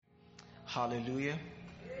Hallelujah.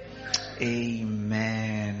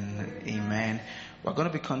 Amen. Amen. We're going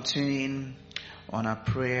to be continuing on our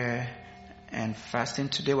prayer and fasting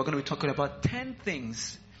today. We're going to be talking about 10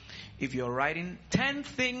 things. If you're writing, 10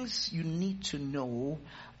 things you need to know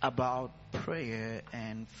about prayer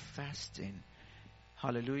and fasting.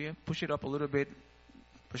 Hallelujah. Push it up a little bit.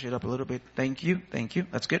 Push it up a little bit. Thank you. Thank you.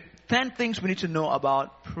 That's good. 10 things we need to know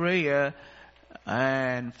about prayer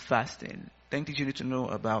and fasting. 10 things you need to know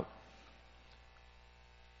about.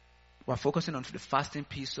 We're focusing on the fasting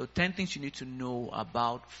piece. So 10 things you need to know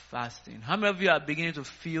about fasting. How many of you are beginning to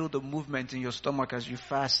feel the movement in your stomach as you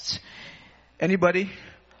fast? Anybody?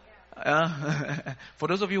 For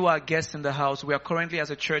those of you who are guests in the house, we are currently as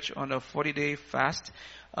a church on a 40-day fast.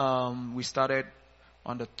 We started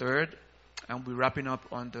on the 3rd and we're wrapping up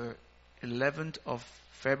on the 11th of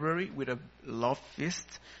February with a love feast.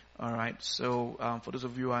 All right. So for those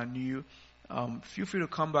of you who are new, feel free to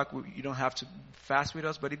come back. You don't have to fast with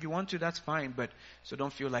us, but if you want to, that's fine. But so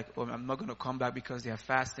don't feel like, oh, I'm not going to come back because they are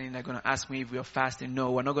fasting. They're going to ask me if we are fasting.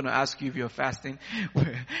 No, we're not going to ask you if you're fasting.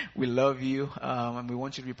 We love you, and we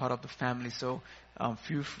want you to be part of the family. So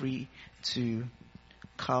feel free to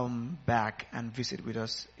come back and visit with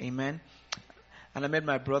us. Amen. And I met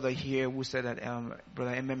my brother here who said that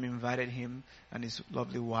Brother MM invited him and his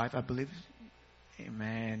lovely wife, I believe.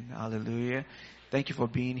 Amen. Hallelujah. Thank you for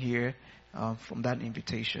being here. From that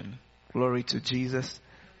invitation. Glory to Jesus.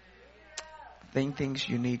 10 things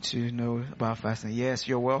you need to know about fasting. Yes,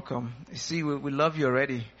 you're welcome. You see, we love you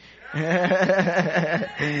already.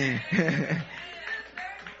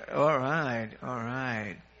 All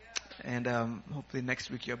right. And hopefully next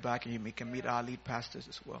week you're back and you can meet our lead pastors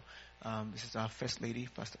as well. This is our first lady,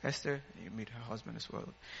 Pastor Esther. You meet her husband as well,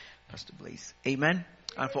 Pastor Blaze. Amen.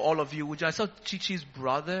 And for all of you, I saw Chichi's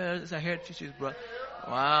brother. I heard Chichi's brother.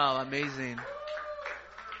 Wow, amazing.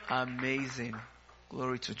 Amazing.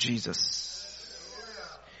 Glory to Jesus.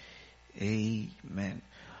 Amen.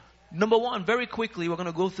 Number one, very quickly, we're going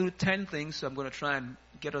to go through 10 things. So I'm going to try and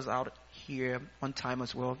get us out here on time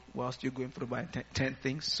as well, whilst you're going through my 10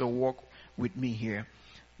 things. So walk with me here.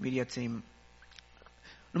 Media team.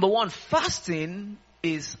 Number one, fasting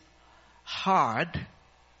is hard.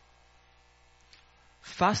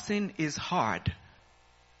 Fasting is hard.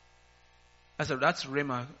 That's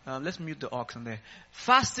Rema. Let's mute the aux on there.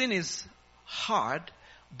 Fasting is hard,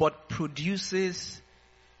 but produces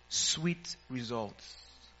sweet results.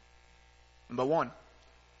 Number one,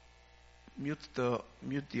 mute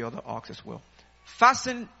the other aux as well.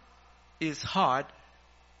 Fasting is hard,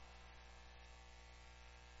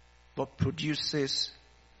 but produces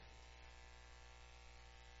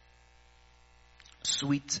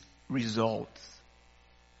sweet results.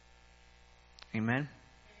 Amen.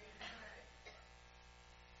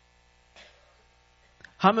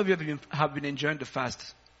 How many of you have been enjoying the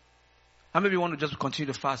fast? How many of you want to just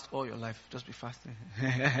continue to fast all your life? Just be fasting.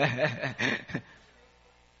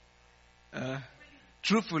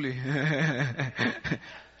 Truthfully.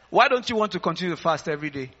 Why don't you want to continue to fast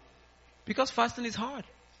every day? Because fasting is hard.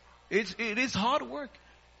 It is hard work.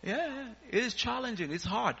 Yeah, it is challenging. It's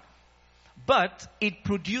hard. But it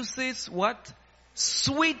produces what?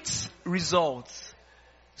 Sweet results.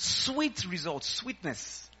 Sweet results.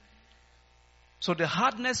 Sweetness. So the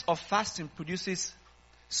hardness of fasting produces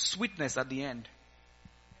sweetness at the end.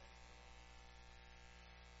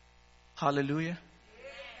 Hallelujah.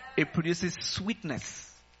 It produces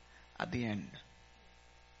sweetness at the end.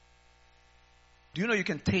 Do you know you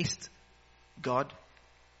can taste God?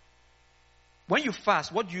 When you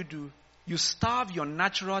fast, what do? You starve your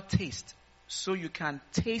natural taste so you can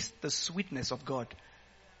taste the sweetness of God.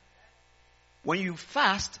 When you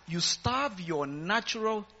fast, you starve your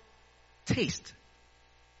natural taste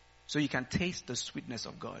so you can taste the sweetness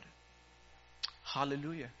of God.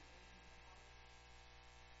 Hallelujah.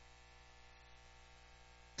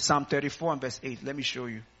 Psalm 34 and verse 8. Let me show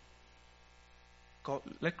you.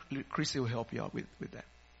 Let Chrissy will help you out with that.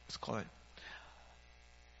 Let's call it.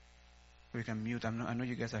 We can mute. I know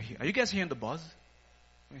you guys are here. Are you guys hearing the buzz?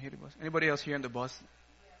 Can you hear the buzz? Anybody else hearing the buzz?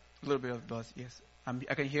 A little bit of buzz. Yes.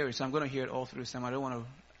 I can hear it, so I'm going to hear it all through the time. I don't want to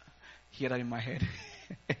hear that in my head.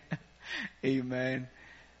 Amen.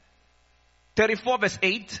 34 verse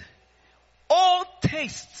 8. All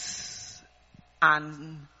tastes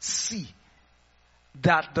and see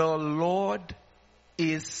that the Lord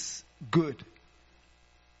is good.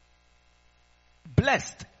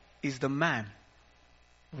 Blessed is the man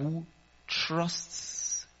who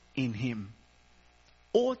trusts in him.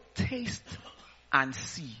 Oh, taste and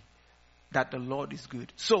see that the Lord is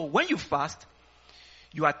good. So when you fast,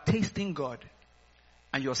 you are tasting God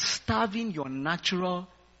and you're starving your natural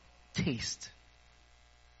taste.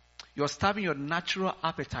 You're starving your natural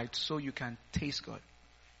appetite so you can taste God.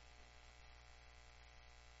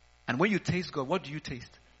 And when you taste God, what do you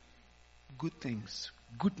taste? Good things,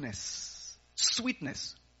 goodness,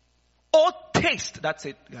 sweetness. Oh, taste. That's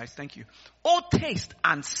it, guys. Thank you. Oh, taste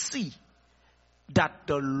and see that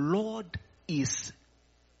the Lord is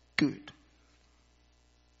good.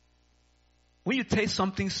 When you taste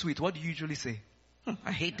something sweet, what do you usually say?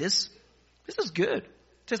 I hate this. This is good.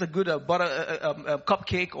 Taste a good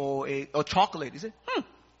cupcake or chocolate. You say,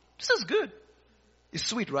 this is good. It's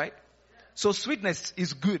sweet, right? So sweetness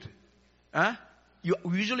is good. Huh?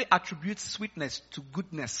 We usually attribute sweetness to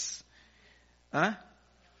goodness. Huh?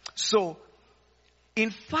 So,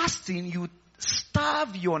 in fasting, you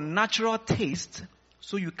starve your natural taste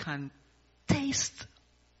so you can taste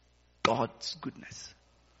God's goodness.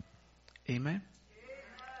 Amen?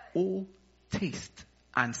 Oh, taste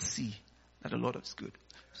and see that the Lord is good.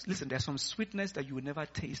 Listen, there's some sweetness that you will never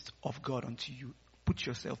taste of God until you put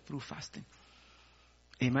yourself through fasting.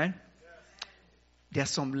 Amen? There are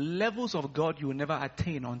some levels of God you will never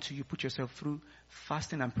attain until you put yourself through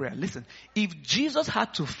fasting and prayer. Listen, if Jesus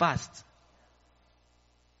had to fast,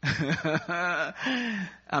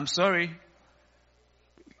 I'm sorry,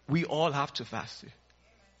 we all have to fast.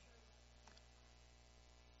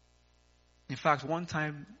 In fact, one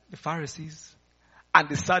time the Pharisees and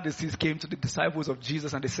the Sadducees came to the disciples of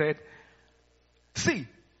Jesus and they said, see,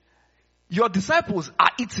 your disciples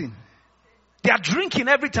are eating. They are drinking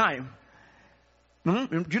every time. Do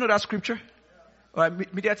you know that scripture? All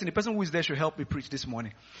right, mediating, the person who is there should help me preach this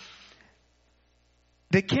morning.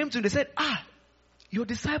 They came to him, they said, your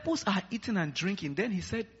disciples are eating and drinking. Then he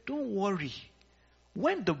said, don't worry.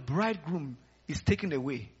 When the bridegroom is taken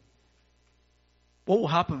away, what will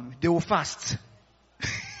happen? They will fast.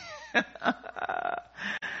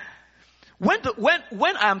 When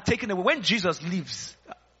I am taken away, when Jesus leaves,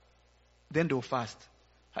 then they will fast.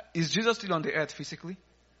 Is Jesus still on the earth physically?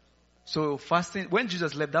 So fasting, when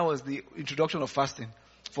Jesus left, that was the introduction of fasting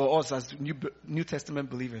for us as New Testament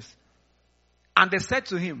believers. And they said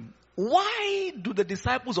to him, why do the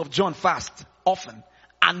disciples of John fast often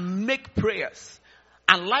and make prayers?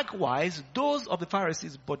 And likewise, those of the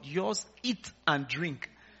Pharisees, but yours eat and drink.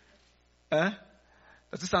 Does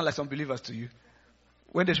it sound like some believers to you?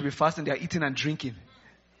 When they should be fasting, they are eating and drinking.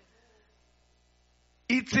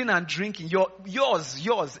 Eating and drinking. Yours.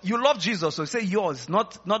 You love Jesus, so say yours,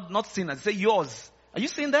 not sinners. Say yours. Are you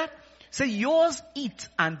seeing that? Say yours, eat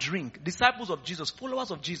and drink. Disciples of Jesus,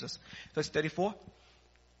 followers of Jesus. Verse 34.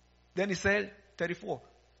 Then he said, 34.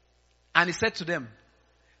 And he said to them,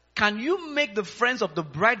 can you make the friends of the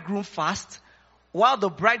bridegroom fast while the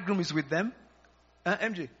bridegroom is with them?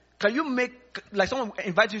 MJ, can you make, like someone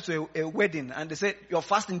invites you to a wedding and they say, you're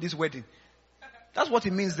fasting this wedding. That's what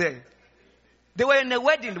it means there. They were in a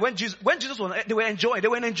wedding when Jesus was, they were enjoying. They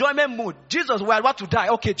were in enjoyment mood. Jesus was about to die.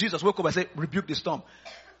 Okay, Jesus woke up and said, rebuke the storm.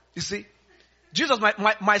 You see? Jesus, my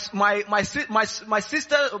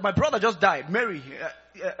sister, my brother just died. Mary,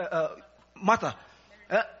 Martha.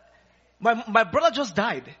 My brother just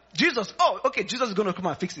died. Jesus, Jesus is going to come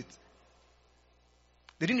and fix it.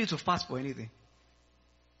 They didn't need to fast for anything.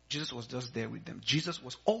 Jesus was just there with them. Jesus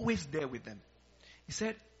was always there with them. He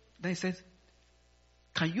said,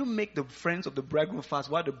 can you make the friends of the bridegroom fast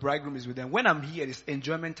while the bridegroom is with them? When I'm here, it's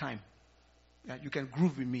enjoyment time. Yeah, you can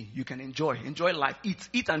groove with me. You can enjoy life.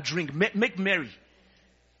 Eat and drink. Make merry.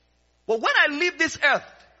 But when I leave this earth,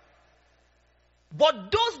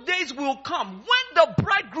 but those days will come when the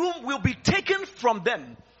bridegroom will be taken from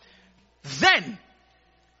them. Then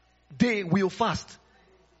they will fast.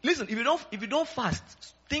 Listen, if you don't fast,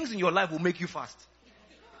 things in your life will make you fast.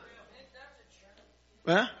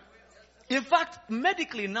 Huh? In fact,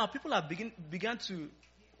 medically now, people have begun to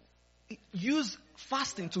use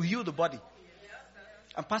fasting to heal the body.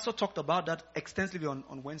 And Pastor talked about that extensively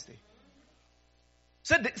on Wednesday.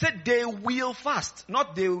 Said they will fast,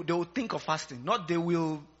 not they will think of fasting, not they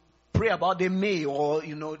will pray about they may or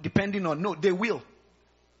depending on, no, they will.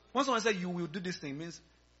 Once someone said you will do this thing, it means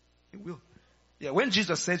it will. Yeah, when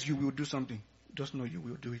Jesus says you will do something, just know you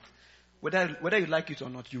will do it. Whether you like it or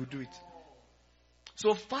not, you will do it.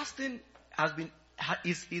 So fasting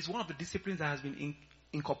is one of the disciplines that has been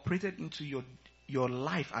incorporated into your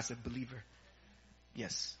life as a believer.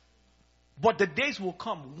 Yes. But the days will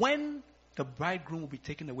come when the bridegroom will be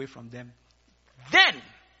taken away from them. Then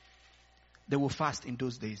they will fast in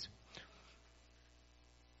those days.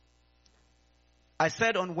 I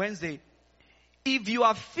said on Wednesday, if you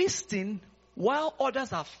are feasting while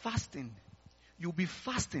others are fasting, you'll be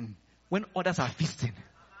fasting when others are feasting.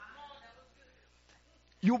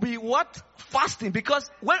 You'll be what? Fasting. Because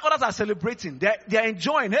when others are celebrating, they're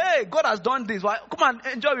enjoying. Hey, God has done this. Well, come on,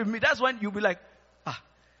 enjoy with me. That's when you'll be like,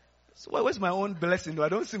 so where's my own blessing? I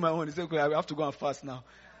don't see my own. It's okay, I have to go and fast now.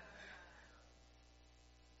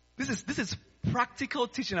 This is practical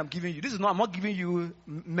teaching I'm giving you. I'm not giving you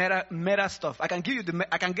meta stuff. I can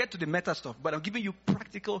get to the meta stuff, but I'm giving you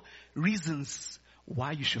practical reasons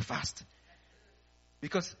why you should fast.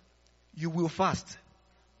 Because you will fast.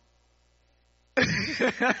 Turn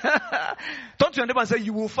to your neighbor and say,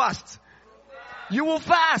 you will fast. You will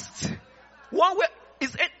fast. One way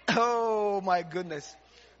is it. Oh my goodness.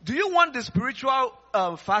 Do you want the spiritual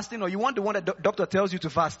fasting, or you want the one that doctor tells you to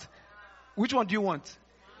fast? Which one do you want?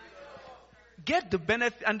 Get the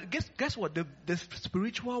benefit, and guess what? The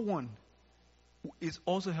spiritual one is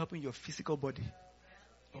also helping your physical body.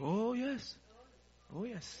 Oh yes. Oh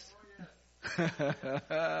yes.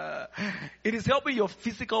 It is helping your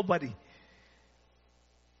physical body.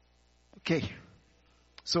 Okay.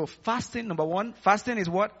 So fasting, number one, fasting is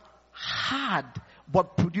what? Hard,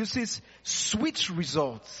 but produces sweet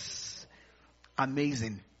results.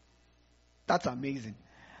 Amazing. That's amazing.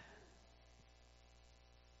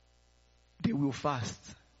 They will fast.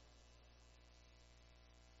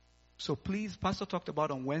 So please, Pastor talked about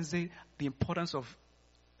on Wednesday the importance of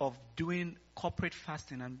doing corporate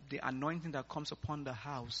fasting and the anointing that comes upon the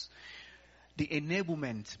house. The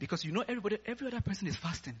enablement. Because every other person is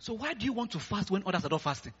fasting. So why do you want to fast when others are not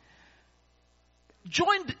fasting?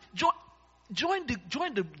 Join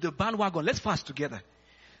the bandwagon. Let's fast together.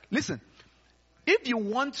 Listen, if you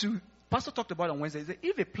want to, Pastor talked about on Wednesday,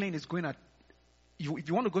 if a plane is going at, if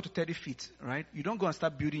you want to go to 30 feet, right? You don't go and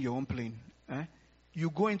start building your own plane.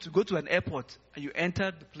 You go to an airport and you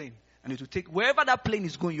enter the plane. And it will take, wherever that plane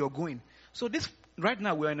is going, you're going. So right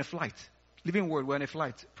now we're in a flight. Living word, we're in a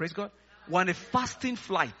flight. Praise God. We're on a fasting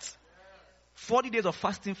flight. 40 days of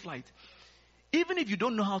fasting flight. Even if you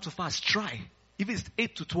don't know how to fast, try. If it's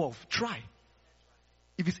 8 to 12, try.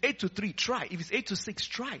 If it's 8 to 3, try. If it's 8 to 6,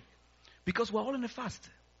 try. Because we're all in a fast.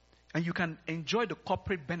 And you can enjoy the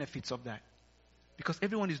corporate benefits of that. Because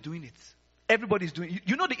everyone is doing it. Everybody's doing it.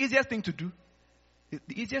 You know the easiest thing to do?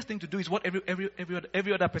 The easiest thing to do is what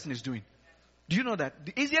every other person is doing. Do you know that?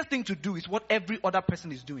 The easiest thing to do is what every other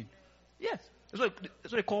person is doing. Yes. That's what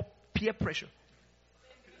they call peer pressure.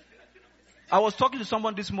 I was talking to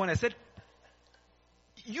someone this morning. I said,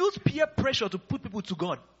 use peer pressure to put people to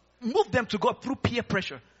God. Move them to God through peer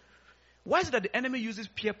pressure. Why is it that the enemy uses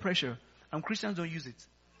peer pressure and Christians don't use it?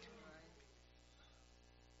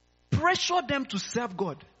 Pressure them to serve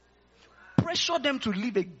God. Pressure them to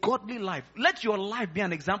live a godly life. Let your life be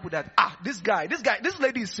an example that, this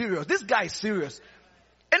lady is serious. This guy is serious.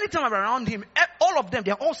 Anytime I'm around him, all of them,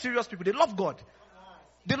 they're all serious people. They love God.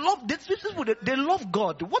 They love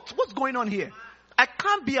God. What's going on here? I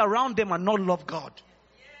can't be around them and not love God.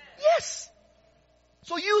 Yes.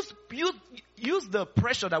 So use the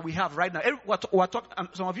pressure that we have right now.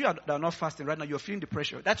 Some of you that are not fasting right now, you're feeling the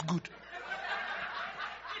pressure. That's good.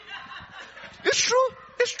 It's true.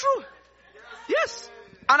 It's true. Yes.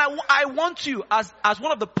 And I want you, as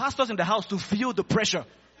one of the pastors in the house, to feel the pressure.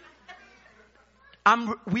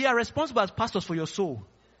 We are responsible as pastors for your soul.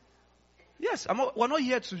 Yes. We're not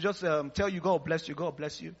here to just tell you, God bless you, God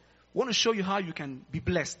bless you. We want to show you how you can be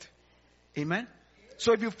blessed. Amen.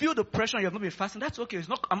 So if you feel the pressure and you have not been fasting, that's okay.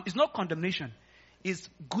 It's not condemnation. It's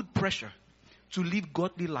good pressure to live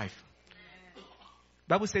godly life.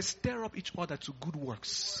 Bible says, stir up each other to good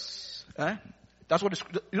works. That's what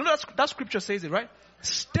that scripture says it, right?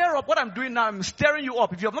 Stir up. What I'm doing now, I'm stirring you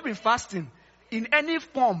up. If you have not been fasting in any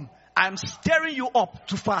form, I'm stirring you up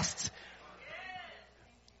to fast.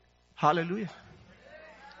 Hallelujah.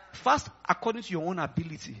 Fast according to your own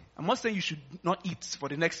ability. I'm not saying you should not eat for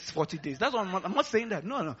the next 40 days. That's what I'm not saying that.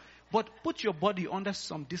 No. But put your body under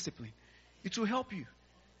some discipline. It will help you.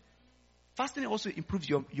 Fasting also improves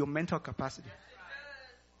your mental capacity.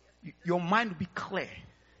 Your mind will be clear.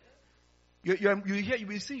 You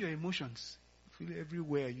will see your emotions. You feel it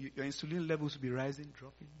everywhere. Your insulin levels will be rising,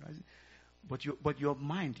 dropping, rising. But your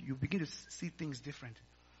mind, you begin to see things different.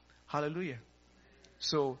 Hallelujah.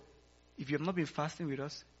 So, if you have not been fasting with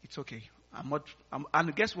us, it's okay.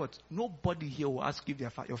 And guess what? Nobody here will ask you if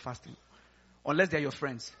you're fasting, unless they're your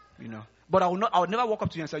friends, But I will never walk up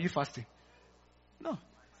to you and say, "Are you fasting?" No.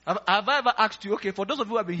 Have I ever asked you? Okay, for those of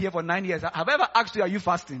you who have been here for 9 years, have I ever asked you, "Are you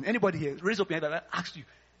fasting?" Anybody here? Raise up your hand. Have I asked you?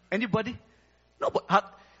 Anybody?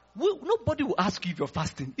 Nobody will ask you if you're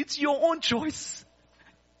fasting. It's your own choice.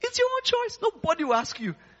 It's your own choice. Nobody will ask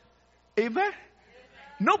you. Amen?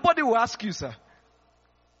 Nobody will ask you, sir.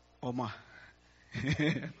 Or ma.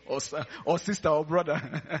 or sister or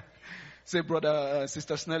brother. Say, brother,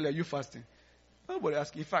 sister Snell, are you fasting? Nobody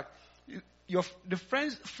asks. In fact, the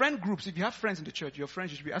friend groups, if you have friends in the church, your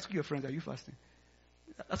friends, you should be asking your friends, are you fasting?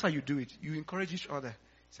 That's how you do it. You encourage each other.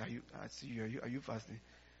 Say, are you fasting?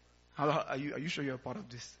 Are you sure you're a part of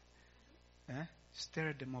this?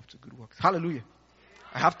 Stir them up to good works. Hallelujah.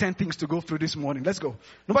 I have 10 things to go through this morning. Let's go.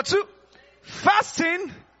 Number 2,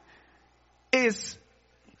 fasting is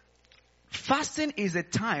a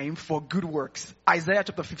time for good works. Isaiah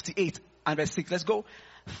chapter 58 and verse 6. Let's go.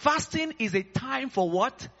 Fasting is a time for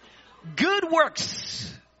what? Good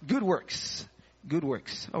works. Good works. Good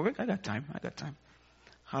works. Oh, I got time.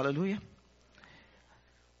 Hallelujah.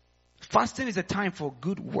 Fasting is a time for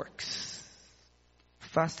good works.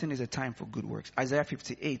 Fasting is a time for good works. Isaiah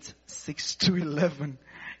 58, 6 to 11.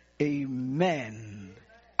 Amen.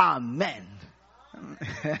 Amen.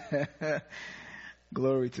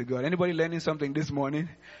 Glory to God. Anybody learning something this morning?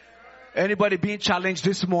 Anybody being challenged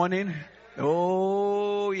this morning?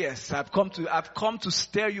 Oh, yes. I've come to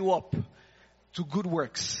stir you up to good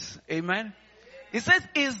works. Amen. It says,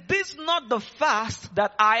 is this not the fast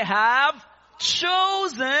that I have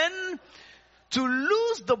chosen to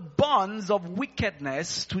loose the bonds of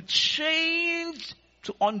wickedness, to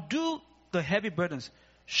undo the heavy burdens?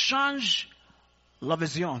 Change la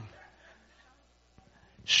vision.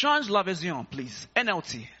 Change la vision, please.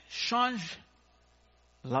 NLT. Change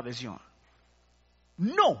la vision.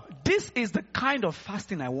 No, this is the kind of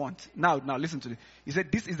fasting I want. Now listen to this. He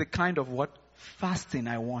said, this is the kind of what? Fasting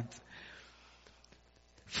I want.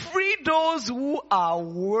 Free those who are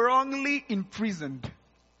wrongly imprisoned.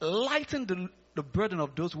 Lighten the burden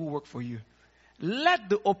of those who work for you. Let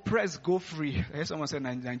the oppressed go free. I heard someone say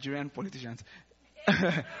Nigerian politicians.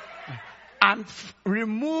 And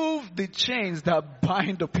remove the chains that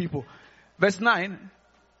bind the people. Verse 9.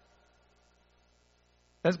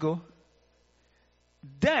 Let's go.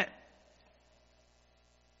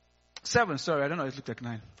 7, sorry, I don't know, it looked like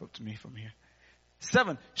 9 to me from here.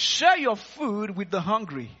 7, share your food with the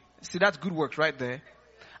hungry. See, that's good works right there.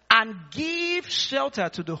 And give shelter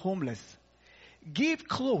to the homeless. Give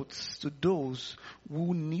clothes to those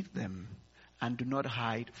who need them. And do not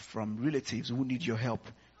hide from relatives who need your help.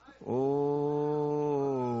 Oh,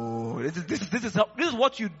 this is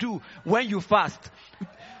what you do when you fast.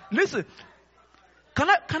 Listen, can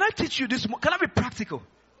I teach you this? Can I be practical?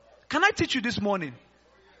 Can I teach you this morning?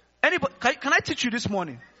 Anybody? Can I teach you this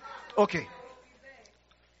morning? Okay.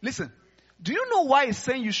 Listen, do you know why it's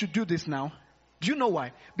saying you should do this now? Do you know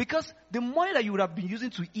why? Because the money that you would have been using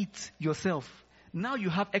to eat yourself, now you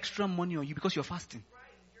have extra money on you because you're fasting.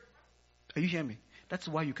 Are you hearing me? That's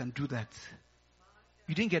why you can do that.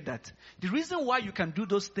 You didn't get that. The reason why you can do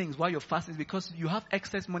those things while you're fasting is because you have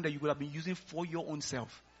excess money that you would have been using for your own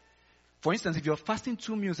self. For instance, if you're fasting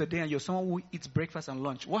 2 meals a day and you're someone who eats breakfast and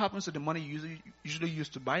lunch, what happens to the money you usually use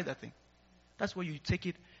to buy that thing? That's where you take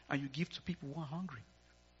it and you give to people who are hungry.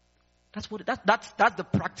 That's the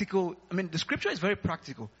practical. I mean, the scripture is very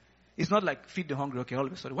practical. It's not like feed the hungry. Okay, all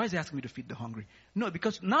of a sudden, why is he asking me to feed the hungry? No,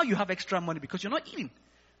 because now you have extra money because you're not eating.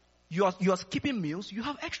 You are skipping meals. You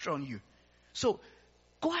have extra on you. So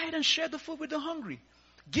go ahead and share the food with the hungry.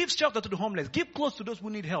 Give shelter to the homeless. Give clothes to those who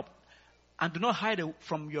need help. And do not hide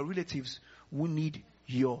from your relatives who need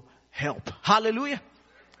your help. Hallelujah.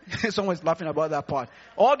 Someone's laughing about that part.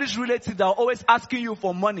 All these relatives are always asking you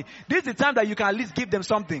for money. This is the time that you can at least give them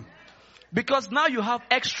something. Because now you have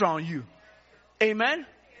extra on you. Amen.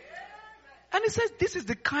 And it says this is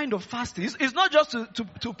the kind of fasting. It's not just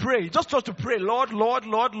to pray. Just to pray. Lord, Lord,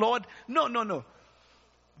 Lord, Lord. No.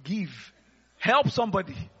 Give. Help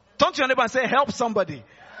somebody. Turn to your neighbor and say, help somebody.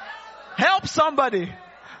 Help somebody.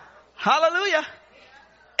 Hallelujah.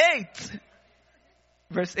 8.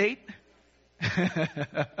 Verse 8.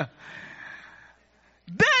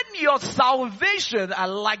 Then your salvation, I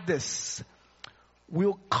like this,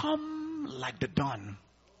 will come like the dawn.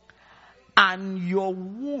 And your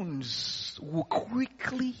wounds will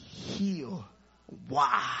quickly heal.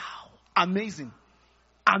 Wow. Amazing.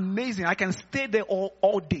 Amazing. I can stay there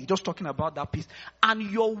all day just talking about that piece. And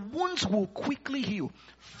your wounds will quickly heal.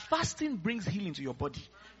 Fasting brings healing to your body.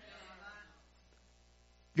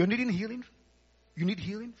 You're needing healing? You need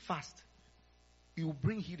healing? Fast. It will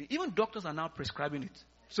bring healing. Even doctors are now prescribing it.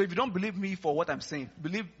 So if you don't believe me for what I'm saying,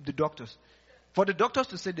 believe the doctors. For the doctors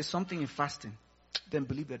to say there's something in fasting, then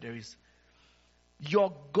believe that there is.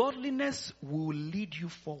 Your godliness will lead you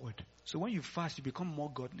forward. So when you fast, you become more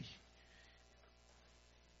godly.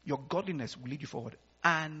 Your godliness will lead you forward.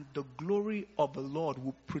 And the glory of the Lord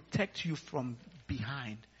will protect you from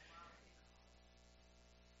behind.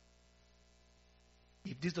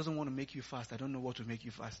 If this doesn't want to make you fast, I don't know what will make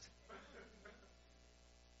you fast.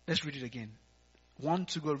 Let's read it again. 1,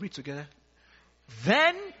 2, go, read together.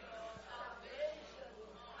 Then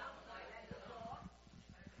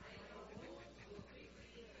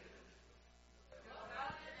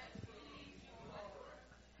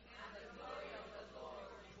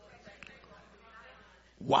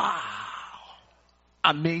wow.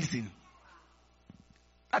 Amazing.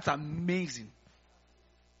 That's amazing.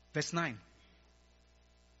 Verse 9.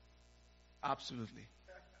 Absolutely.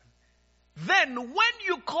 Then when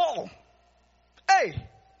you call, hey,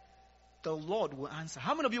 the Lord will answer.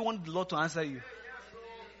 How many of you want the Lord to answer you?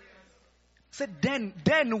 Say,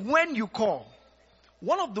 then when you call,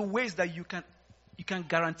 one of the ways that you can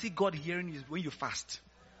guarantee God hearing you is when you fast.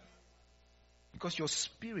 Because your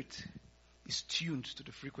spirit is tuned to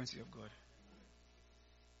the frequency of God.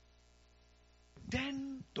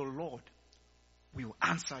 Then the Lord will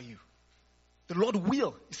answer you. The Lord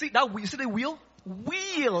will. You see that? You see the will?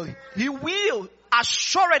 Will. He will.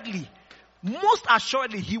 Assuredly. Most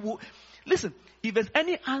assuredly, He will. Listen, if there's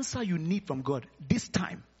any answer you need from God, this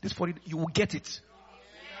time, this 40, you will get it.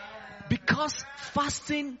 Because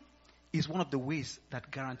fasting is one of the ways that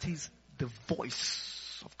guarantees the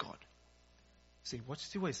voice of God. See what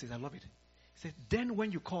it says. I love it. It says, then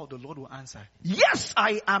when you call, the Lord will answer. Yes,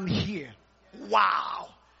 I am here. Wow.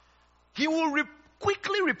 He will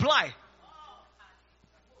quickly reply.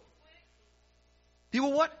 He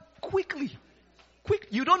will what? Quickly. Quick.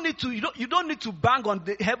 You don't need to bang on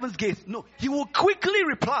the heaven's gate. No. He will quickly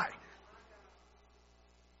reply.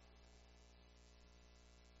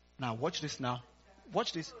 Now watch this now.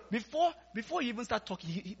 Watch this. Before you even start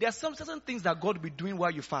talking, there are some certain things that God will be doing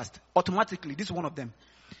while you fast. Automatically. This is one of them.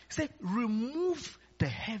 He said, remove the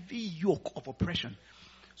heavy yoke of oppression.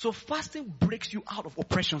 So fasting breaks you out of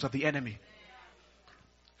oppressions of the enemy.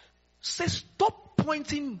 Say, stop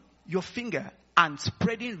pointing your finger and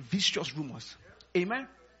spreading vicious rumors. Amen.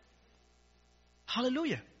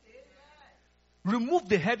 Hallelujah. Remove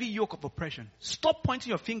the heavy yoke of oppression. Stop pointing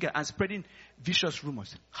your finger and spreading vicious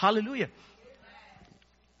rumors. Hallelujah.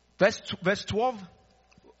 Verse 12,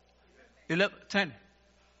 11, 10.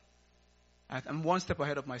 I'm one step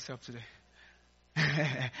ahead of myself today.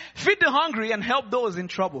 Feed the hungry and help those in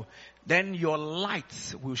trouble. Then your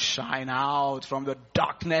light will shine out from the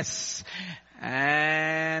darkness,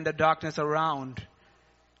 and the darkness around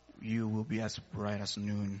you will be as bright as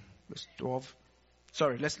noon. Verse 12.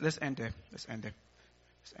 Sorry, let's end there. Let's end there.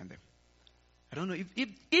 I don't know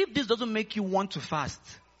if this doesn't make you want to fast.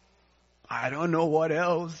 I don't know what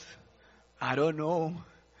else. I don't know.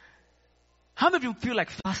 How many of you feel like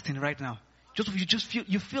fasting right now?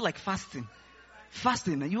 You feel like fasting.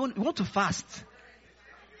 Fasting, and you want to fast.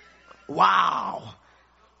 Wow.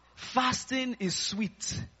 Fasting is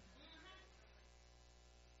sweet.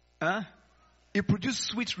 It produces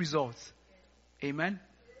sweet results. Amen.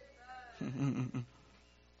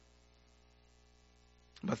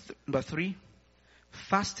 But 3,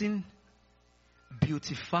 fasting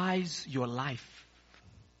beautifies your life.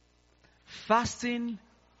 Fasting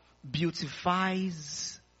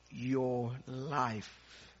beautifies your life.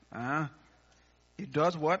 It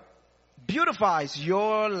does what? Beautifies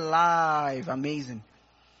your life. Amazing.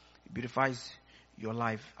 It beautifies your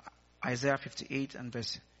life. Isaiah 58 and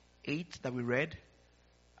verse 8 that we read.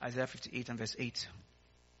 Isaiah 58 and verse 8.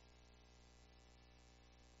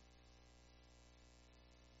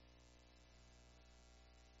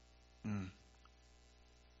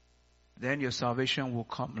 Then your salvation will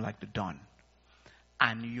come like the dawn,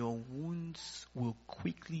 and your wounds will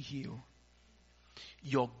quickly heal.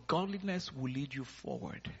 Your godliness will lead you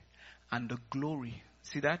forward, and the glory,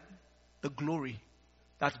 see that? The glory,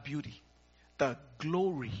 that's beauty. The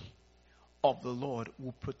glory of the Lord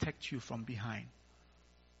will protect you from behind.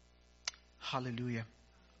 Hallelujah.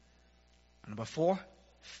 And number 4,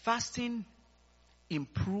 fasting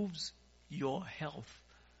improves your health.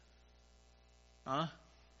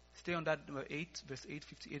 Stay on that number 8, verse 8,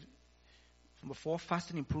 58. Number 4,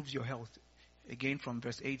 fasting improves your health. Again from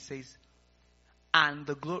verse 8 says, and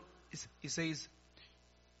the glory, it says,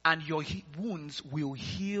 and your wounds will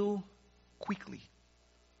heal quickly.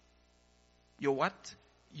 Your what?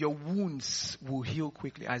 Your wounds will heal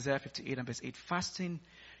quickly. Isaiah 58 and verse 8. Fasting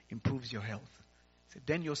improves your health. So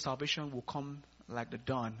then your salvation will come like the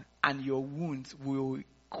dawn, and your wounds will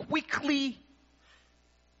quickly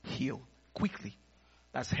heal. Quickly.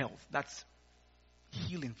 That's health. That's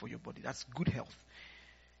healing for your body. That's good health.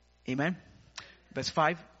 Amen. Verse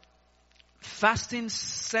 5. Fasting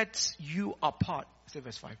sets you apart. Say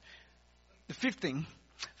verse 5. The 5th thing.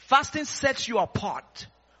 Fasting sets you apart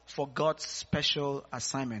for God's special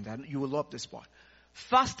assignment. And you will love this part.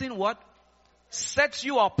 Fasting what? Sets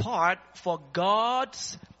you apart for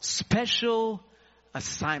God's special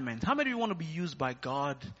assignment. How many of you want to be used by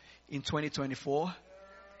God in 2024?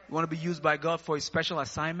 You want to be used by God for a special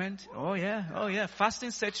assignment? Oh yeah.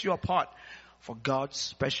 Fasting sets you apart for God's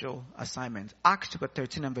special assignment. Acts chapter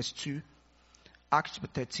 13 and verse 2. Acts chapter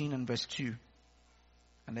 13 and verse 2.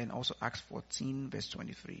 And then also Acts 14 verse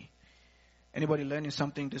 23. Anybody learning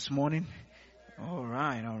something this morning? All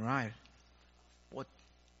right. What?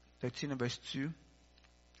 13 and verse 2.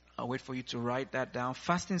 I'll wait for you to write that down.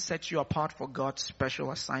 Fasting sets you apart for God's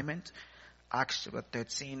special assignment. Acts chapter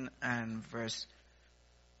 13 and verse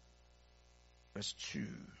 2.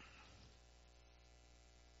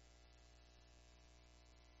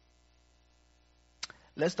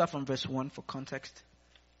 Let's start from verse 1 for context.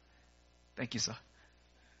 Thank you, sir.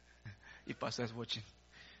 If pastor is watching.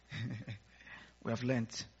 We have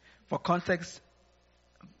learned. For context,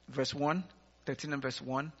 verse 1, 13 and verse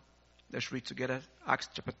 1. Let's read together Acts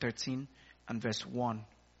chapter 13 and verse 1.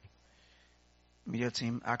 Media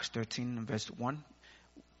team, Acts 13 and verse 1.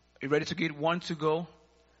 You ready to get one to go?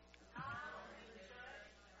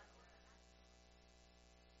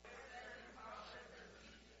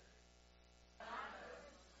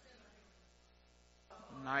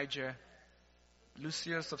 Niger,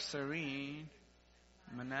 Lucius of Cyrene,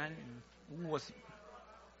 Manan, who was...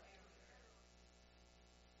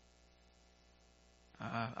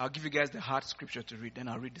 I'll give you guys the hard scripture to read, then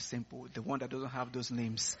I'll read the simple, the one that doesn't have those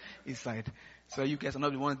names inside. So you guys are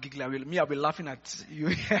not the one giggling. Me, I'll be laughing at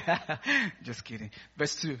you. Just kidding.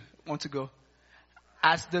 Verse 2, want to go?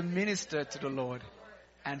 As the minister to the Lord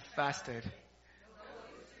and fasted.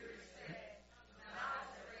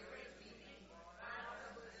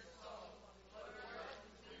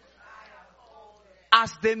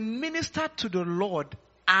 As they ministered to the Lord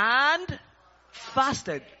and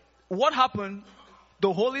fasted. What happened?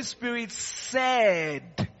 The Holy Spirit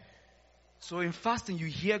said. So in fasting you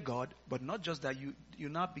hear God, but not just that, you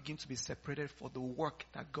now begin to be separated for the work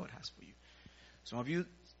that God has for you.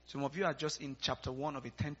 Some of you are just in chapter 1 of a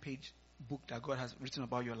 10-page book that God has written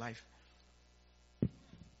about your life.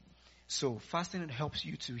 So fasting helps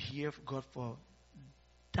you to hear God for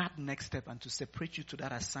that next step and to separate you to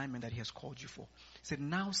that assignment that He has called you for. He said,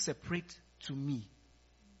 now separate to me.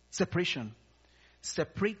 Separation.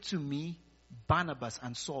 Separate to me Barnabas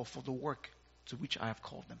and Saul for the work to which I have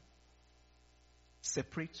called them.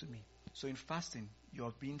 Separate to me. So in fasting, you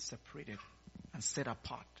are being separated and set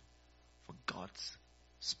apart for God's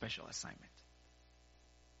special assignment.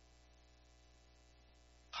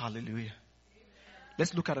 Hallelujah. Amen.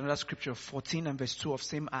 Let's look at another scripture, 14 and verse 2 of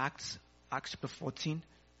same Acts. Acts chapter 14.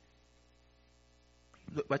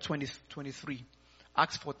 Look by 23.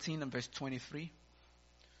 Acts 14 and verse 23.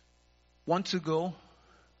 Want to go?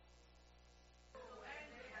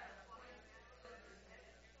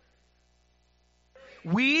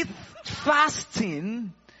 With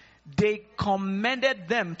fasting, they commended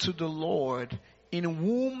them to the Lord in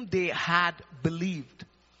whom they had believed.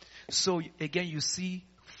 So again, you see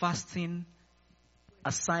fasting,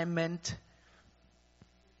 assignment,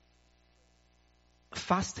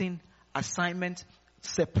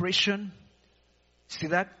 separation. See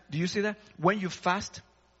that? Do you see that? When you fast,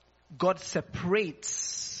 God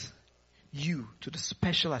separates you to the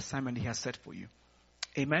special assignment He has set for you.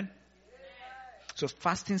 Amen? So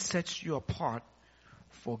fasting sets you apart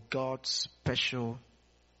for God's special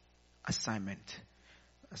assignment.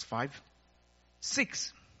 That's 5.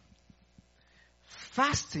 6.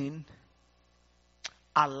 Fasting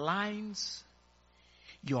aligns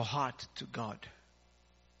your heart to God.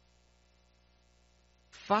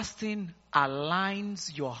 Fasting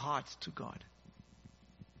aligns your heart to God.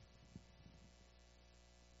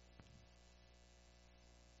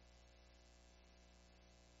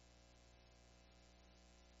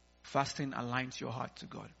 Fasting aligns your heart to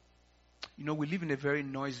God. You know, we live in a very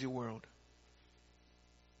noisy world.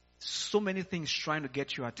 So many things trying to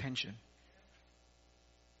get your attention.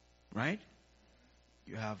 Right?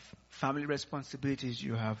 You have family responsibilities,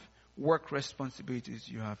 you have work responsibilities,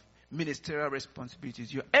 you have ministerial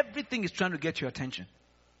responsibilities. Everything is trying to get your attention.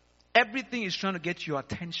 Everything is trying to get your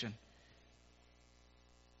attention.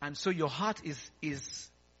 And so your heart is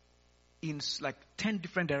in like 10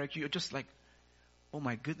 different directions. You're just like, oh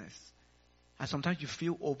my goodness. And sometimes you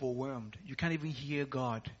feel overwhelmed. You can't even hear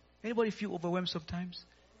God. Anybody feel overwhelmed sometimes?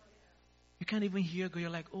 You can't even hear God. You're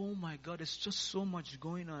like, oh my God, there's just so much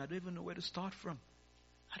going on. I don't even know where to start from.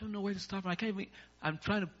 I'm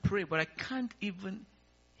trying to pray, but I can't even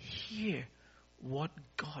hear what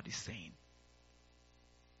God is saying.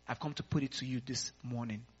 I've come to put it to you this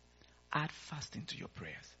morning. Add fasting to your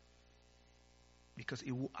prayers. Because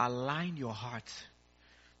it will align your heart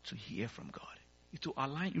to hear from God. to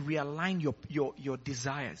realign your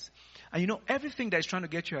desires. And everything that is trying to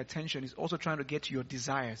get your attention is also trying to get your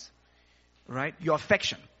desires. Right? Your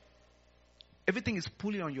affection. Everything is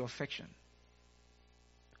pulling on your affection.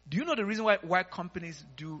 Do you know the reason why companies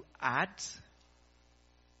do ads?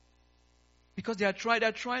 Because they are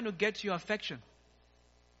trying to get your affection.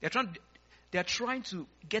 They are trying to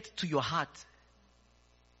get to your heart.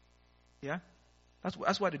 Yeah?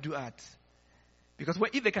 That's why they do ads. Because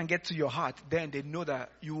if they can get to your heart, then they know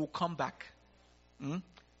that you will come back.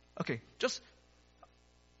 Okay, just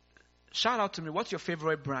shout out to me. What's your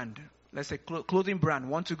favorite brand? Let's say clothing brand.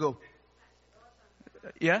 Want to go?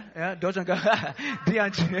 Yeah, Dodge and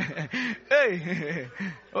D&G. Hey,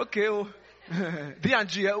 okay. Oh.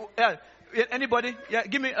 D&G. Anybody? Yeah,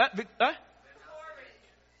 give me.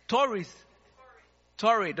 Tories.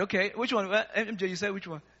 Torrid. Okay, which one? MJ, you said which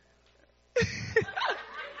one?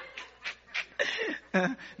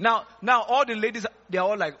 Now, all the ladies, they're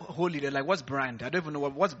all like holy. They're like, what's brand? I don't even know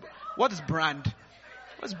what is brand.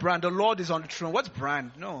 What's brand? The Lord is on the throne. What's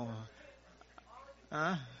brand? No.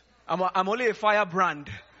 I'm only a fire brand.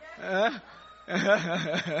 I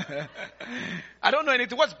don't know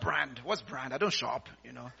anything. What's brand? What's brand? I don't shop,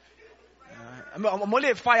 I'm only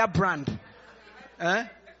a fire brand.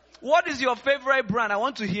 What is your favorite brand? I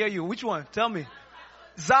want to hear you. Which one? Tell me.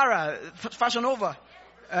 Zara, Fashion Nova.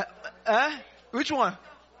 Which one?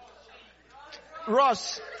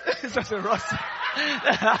 Ross. It's just a Ross.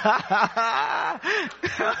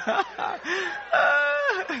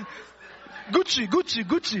 Gucci.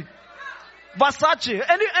 Versace.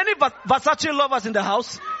 Any Versace lovers in the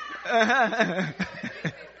house?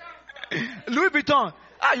 Louis Vuitton.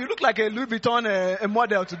 You look like a Louis Vuitton a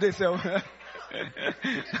model today, so.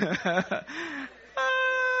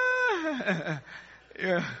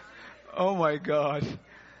 Yeah. Oh my God.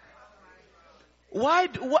 Why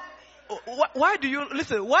do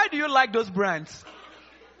you like those brands?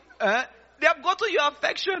 They have gotten your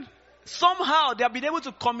affection. Somehow they have been able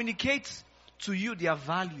to communicate to you their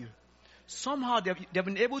value. Somehow they have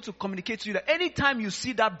been able to communicate to you that anytime you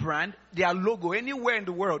see that brand, their logo, anywhere in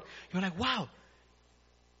the world, you're like, wow,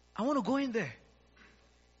 I want to go in there.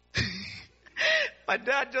 My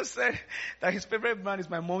dad just said that his favorite brand is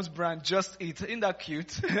my mom's brand, Just Eat. Isn't that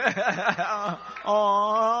cute?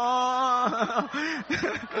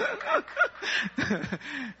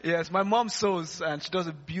 Yes, my mom sews and she does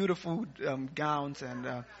a beautiful gowns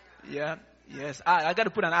and yes. I got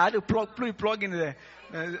to put I had to plug in there.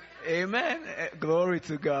 Amen. Glory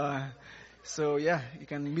to God. So yeah, you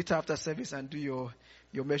can meet after service and do your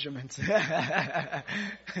measurements.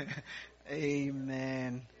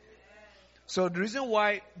 Amen. So the reason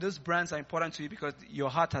why those brands are important to you because your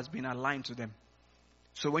heart has been aligned to them.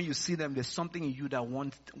 So when you see them, there's something in you that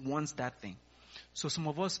wants that thing. So some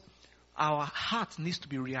of us, our heart needs to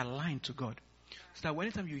be realigned to God. So that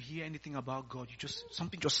anytime you hear anything about God,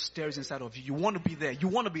 something just stirs inside of you. You want to be there. You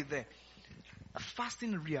want to be there.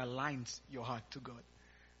 Fasting realigns your heart to God.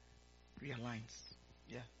 Realigns.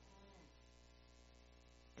 Yeah.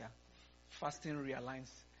 Yeah. Fasting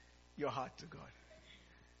realigns your heart to God.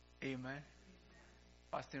 Amen.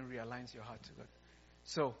 Fasting realigns your heart to God.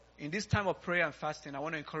 So, in this time of prayer and fasting, I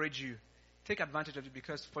want to encourage you. Take advantage of it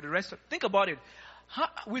because for the rest think about it.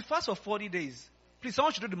 We fast for 40 days. Please,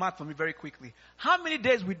 someone should do the math for me very quickly. How many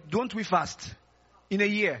days don't we fast in a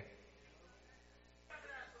year?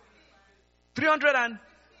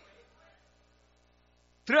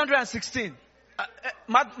 316.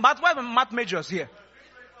 Math majors here.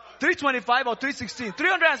 325 or 316?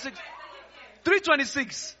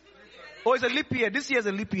 326. Oh, it's a leap year. This year is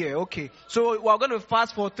a leap year. Okay. So we're going to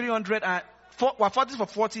fast for we're fasting for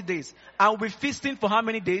 40 days. And we'll be feasting for how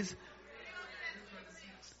many days?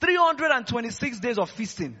 326 days of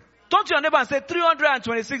feasting. Talk to your neighbor and say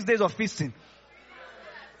 326 days of feasting.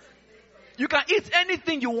 You can eat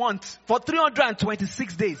anything you want for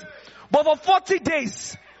 326 days. But for 40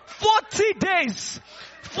 days, for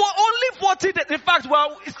only 40 days. In fact,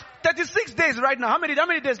 it's 36 days right now. How many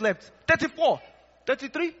days left? 34?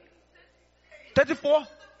 33? 34?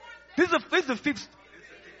 This is the fifth.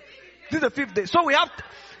 This is the fifth day. So we have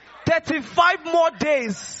 35 more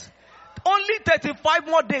days. Only 35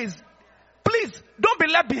 more days. Please, don't be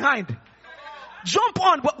left behind. Jump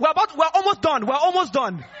on. We're almost done. We're almost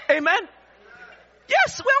done. Amen?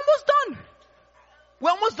 Yes, we're almost done.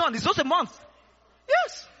 We're almost done. It's just a month.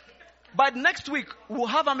 Yes. By next week, we'll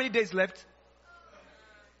have how many days left?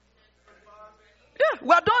 Yeah,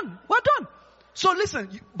 we're done. We're done. So listen,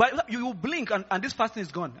 you will blink and this fasting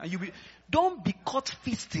is gone. And don't be caught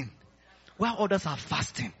feasting while others are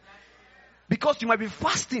fasting. Because you might be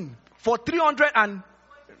fasting for 300 and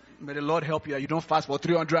May the Lord help you. You don't fast for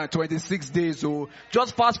 326 days. Oh,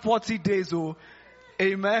 just fast 40 days. Oh,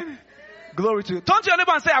 amen. Glory to you. Turn to your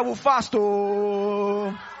neighbor and say, I will fast.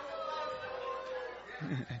 Oh,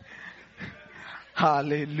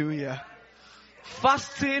 hallelujah.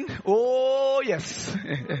 Fasting. Oh, yes.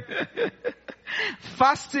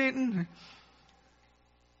 Fasting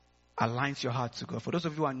aligns your heart to God. For those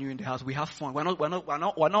of you who are new in the house, we have fun. We're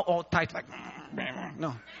not all tight like,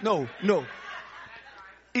 no.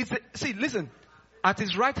 Listen. At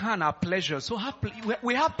his right hand are pleasures. So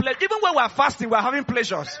we have pleasure. Even when we are fasting, we are having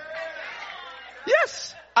pleasures.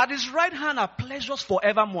 Yes. At his right hand are pleasures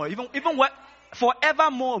forevermore. Even when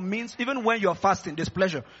forevermore means even when you're fasting, there's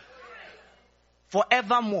pleasure.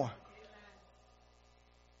 Forevermore.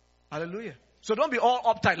 Hallelujah. So don't be all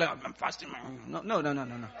uptight like, I'm fasting.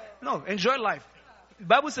 No, enjoy life. The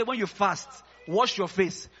Bible says when you fast, wash your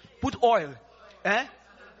face. Put oil.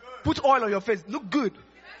 Put oil on your face. Look good.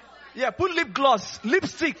 Yeah, put lip gloss,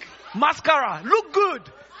 lipstick, mascara. Look good.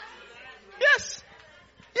 Yes,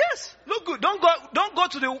 look good. Don't go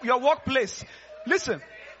to your workplace. Listen,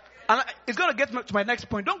 and it's gonna get to my next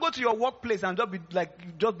point. Don't go to your workplace and just be like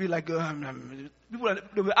people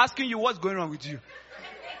they'll be asking you what's going on with you.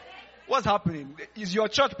 What's happening? Is your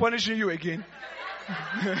church punishing you again?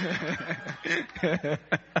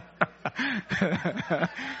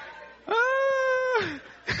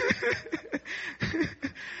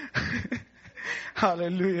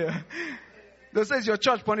 Hallelujah. They say it's your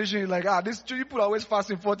church punishing you like, these people are always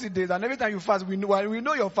fasting 40 days and every time you fast, we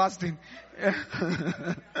know you're fasting.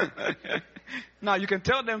 Now you can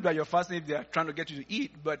tell them that you're fasting if they are trying to get you to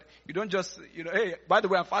eat, but you don't just, hey, by the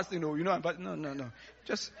way, I'm fasting. No, I'm fasting. No.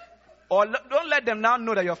 Or don't let them now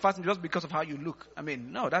know that you're fasting just because of how you look. I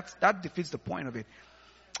mean, no, that defeats the point of it.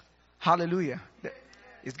 Hallelujah.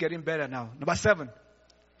 It's getting better now. Number 7.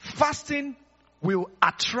 Fasting will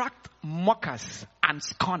attract mockers and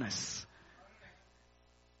scorners.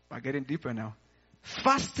 We're getting deeper now.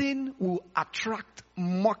 Fasting will attract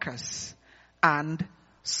mockers and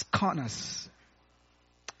scorners.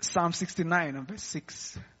 Psalm 69 and verse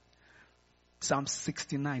 6. Psalm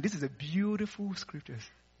 69. This is a beautiful scripture.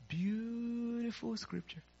 Beautiful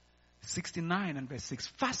scripture. 69 and verse 6.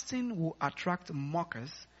 Fasting will attract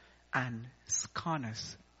mockers and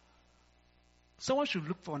scorners. Someone should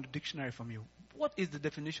look for on the dictionary from you. What is the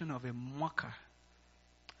definition of a mocker?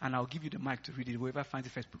 And I'll give you the mic to read it. Whoever finds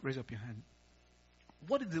it first, raise up your hand.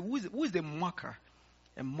 Who is the mocker?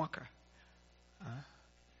 A mocker.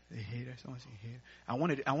 A hater. Someone say hater. I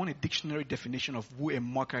want a dictionary definition of who a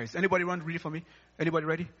mocker is. Anybody want to read it for me? Anybody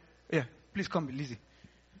ready? Yeah. Please come, Lizzie.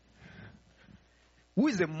 Who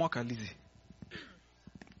is a mocker, Lizzie?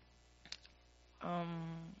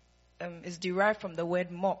 Is derived from the word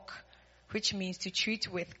mock, which means to treat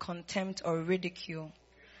with contempt or ridicule,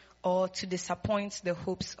 or to disappoint the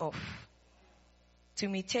hopes of. To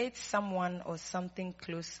imitate someone or something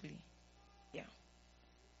closely. Yeah.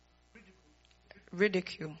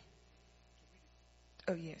 Ridicule.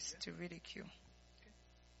 Oh yes, to ridicule.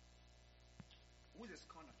 Who is a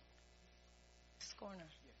scorner? Scorner.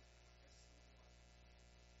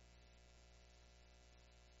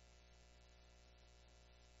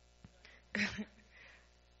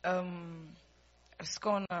 A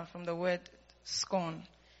scorner from the word scorn.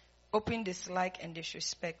 Open dislike and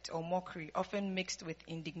disrespect or mockery, often mixed with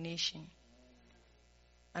indignation.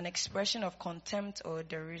 An expression of contempt or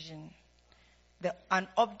derision. An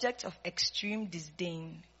object of extreme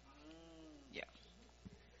disdain. Yeah.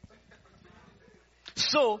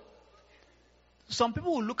 So, some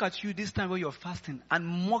people will look at you this time when you're fasting and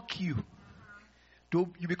mock you.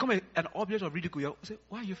 You become an object of ridicule. You say,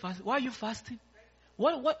 why are you fasting? Why are you fasting?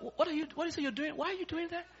 What is it you're doing? Why are you doing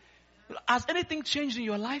that? Has anything changed in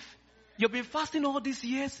your life? You've been fasting all these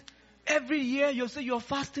years. Every year you say you're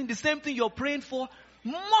fasting. The same thing you're praying for.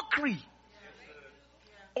 Mockery.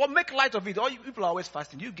 Or make light of it. All you people are always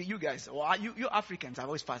fasting. You guys, or you Africans are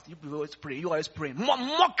always fasting. You people always pray. You always praying.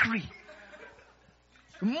 Mockery.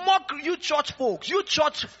 Mockery. You church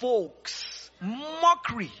folks.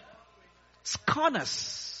 Mockery.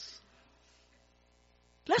 Scorners.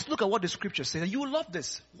 Let's look at what the scripture says. And you will love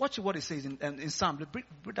this. Watch what it says in Psalm. Bring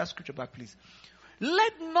that scripture back, please.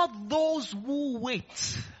 Let not those who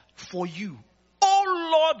wait for you,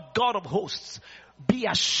 O Lord God of hosts, be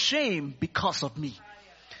ashamed because of me.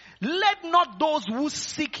 Let not those who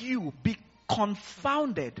seek you be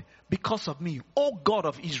confounded because of me, O God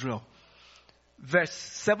of Israel. Verse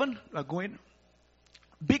 7, we're going.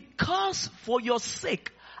 Because for your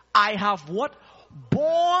sake I have what?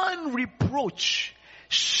 Borne reproach.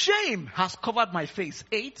 Shame has covered my face.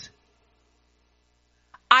 8.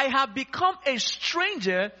 I have become a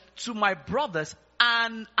stranger to my brothers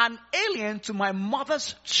and an alien to my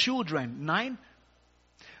mother's children. 9.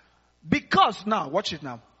 Because, now, watch it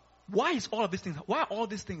now. Why are all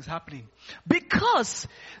these things happening? Because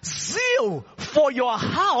zeal for your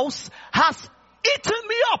house has eaten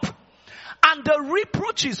me up. And the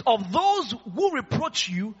reproaches of those who reproach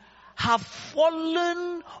you have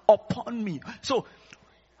fallen upon me. So,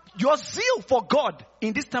 your zeal for God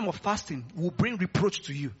in this time of fasting will bring reproach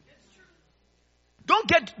to you.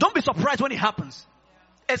 Don't be surprised when it happens.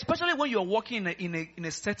 Especially when you're walking in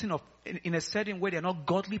a setting where they're not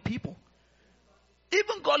godly people.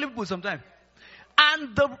 Even godly people sometimes.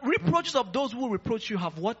 And the reproaches of those who reproach you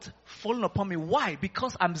have what? Fallen upon me. Why?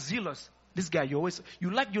 Because I'm zealous. This guy, you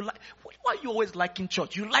like, why are you always liking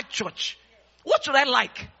church? You like church. What should I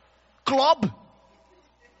like? Club?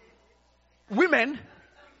 Women?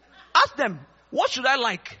 Ask them, what should I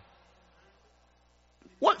like?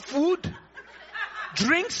 What food?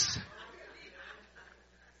 Drinks?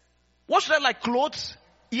 What should I like? Clothes?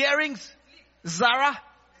 Earrings? Zara?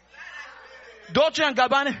 Dolce and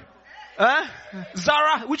Gabbana?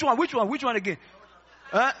 Zara? Which one again?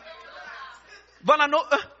 Vanano?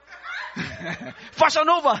 Fashion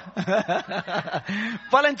Nova?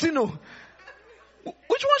 Valentino?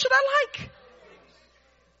 Which one should I like?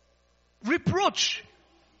 Reproach.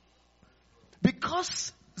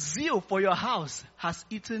 Because zeal for your house has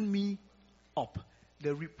eaten me up.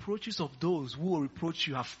 The reproaches of those who will reproach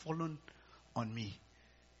you have fallen on me.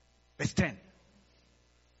 Verse 10.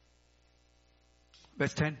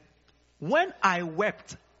 Verse 10. When I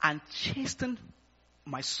wept and chastened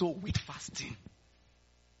my soul with fasting.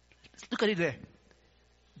 Look at it there.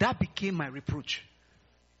 That became my reproach.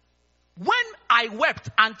 When I wept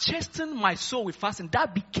and chastened my soul with fasting,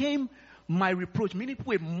 that became my reproach. Many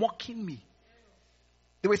people were mocking me.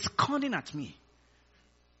 They were scorning at me.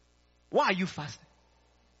 Why are you fasting?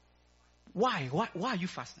 Why are you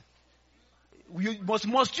fasting?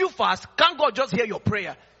 Must you fast? Can't God just hear your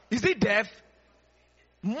prayer? Is he deaf?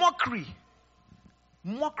 Mockery.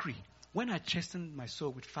 When I chastened my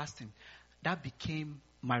soul with fasting, that became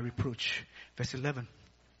my reproach. Verse 11.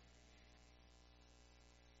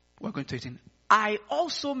 We're going to 18. I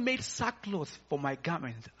also made sackcloth for my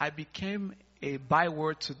garment. I became a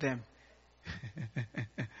byword to them.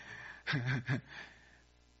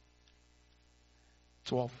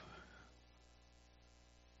 12.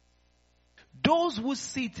 Those who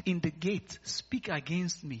sit in the gate speak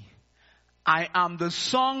against me. I am the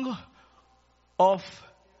song of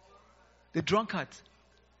the drunkards.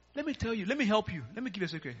 Let me tell you, let me help you. Let me give you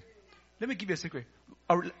a secret.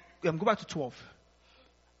 Go back to 12.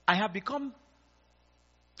 I have become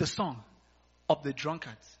the song of the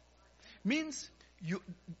drunkards. Means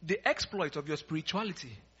the exploit of your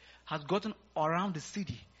spirituality has gotten around the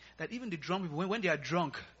city that even the drunk people, when they are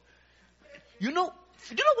drunk,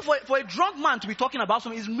 for a drunk man to be talking about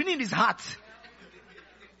something is meaning in his heart.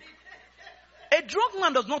 A drunk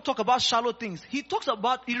man does not talk about shallow things. He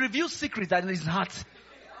reveals secrets that are in his heart.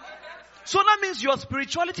 So that means your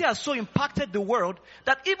spirituality has so impacted the world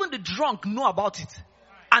that even the drunk know about it.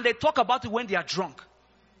 And they talk about it when they are drunk.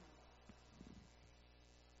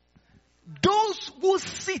 Those who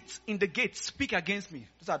sit in the gate speak against me.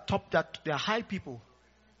 Those are they are high people.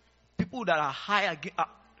 People that are high, it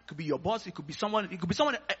could be your boss, it could be someone,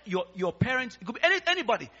 your parents, it could be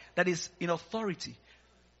anybody that is in authority.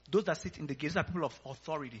 Those that sit in the gates are people of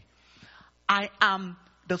authority. I am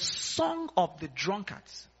the song of the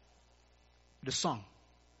drunkards. The song.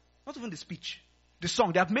 Not even the speech. The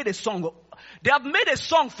song. They have made a song. They have made a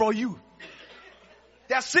song for you.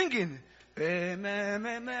 They are singing. Amen,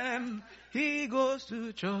 amen. He goes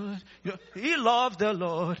to church. He loves the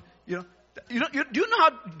Lord. Do you know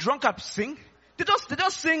how drunkards sing? They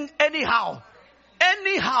just sing anyhow.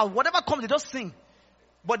 Anyhow. Whatever comes, they just sing.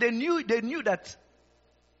 But they knew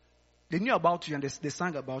about you and they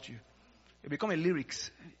sang about you. It become a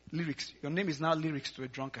lyrics. Your name is now lyrics to a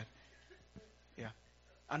drunkard. Yeah.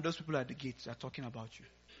 And those people at the gates are talking about you.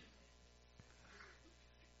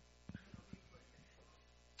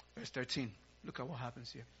 Verse 13. Look at what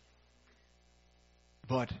happens here.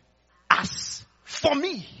 But as for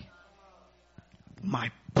me,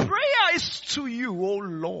 my prayer is to you, O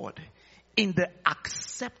Lord, in the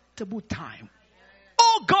acceptable time.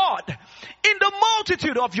 Oh God, in the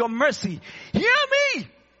multitude of your mercy, hear me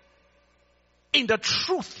in the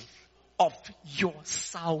truth of your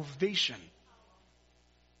salvation.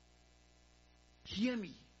 Hear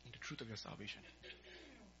me in the truth of your salvation.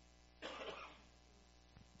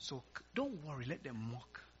 So don't worry, let them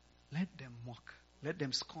mock. Let them mock. Let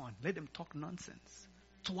them scorn. Let them talk nonsense.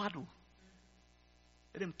 Twaddle.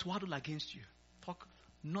 Let them twaddle against you. Talk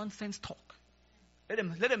nonsense talk.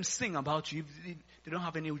 Let them sing about you. If they don't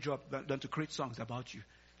have any job than to create songs about you.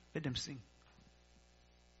 Let them sing.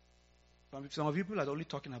 Some of people are only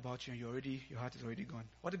talking about you and your heart is already gone.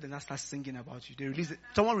 What if they not start singing about you?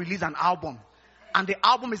 Someone released an album and the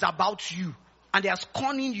album is about you and they are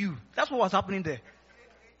scorning you. That's what was happening there.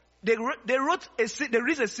 They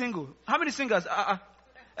released a single. How many singers?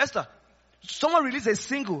 Esther. Someone released a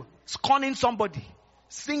single scorning somebody,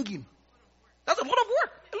 singing. That's a lot of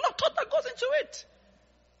work. A lot of thought that goes into it.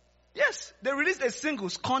 Yes, they released a single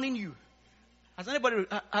scorning you. Has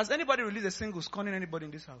anybody released a single scorning anybody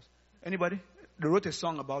in this house? Anybody? They wrote a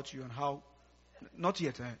song about you and how. Not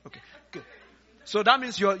yet. Okay. Good. So that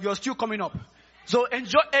means you're still coming up. So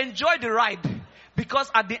enjoy the ride, because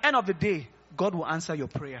at the end of the day, God will answer your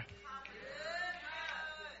prayer.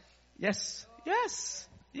 Yes.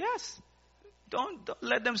 Don't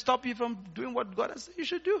let them stop you from doing what God has said you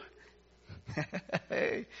should do.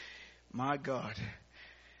 My God.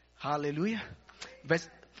 Hallelujah.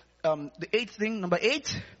 The eighth thing, number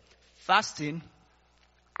 8, fasting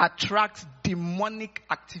attracts demonic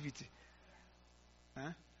activity.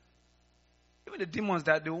 Even the demons,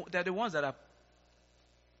 they're the ones that are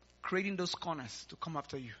creating those corners to come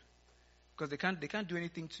after you. Because they can't do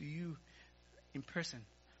anything to you in person,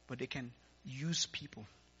 but they can use people.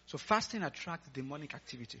 So fasting attracts demonic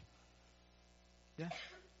activity. Yeah.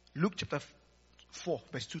 Luke chapter 4,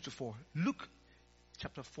 verse 2 to 4. Luke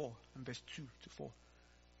chapter 4 and verse 2 to 4.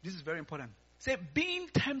 This is very important. Say, being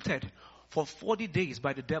tempted for 40 days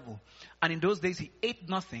by the devil, and in those days he ate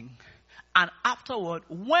nothing, and afterward,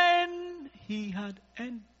 when he had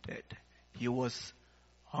ended, he was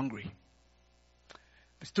hungry.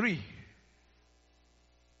 Verse 3.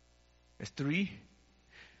 Verse 3.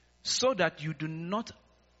 So that you do not...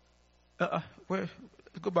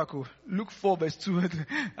 go back. Luke 4 verse 2.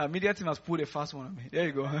 Media team has put a fast one on me. There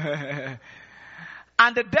you go.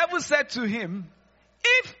 And the devil said to him,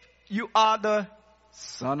 if you are the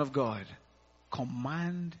Son of God,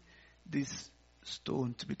 command this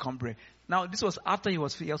stone to become bread. Now, this was after he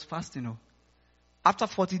was fasting. After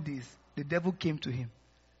 40 days, the devil came to him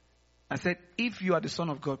and said, if you are the Son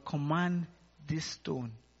of God, command this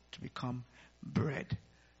stone to become bread.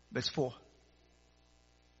 Verse 4.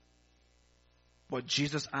 But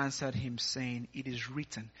Jesus answered him, saying, it is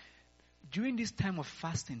written, during this time of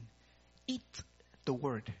fasting, eat the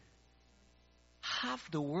word. Have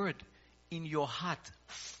the word in your heart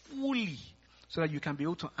fully, so that you can be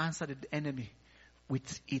able to answer the enemy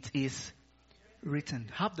with it is written.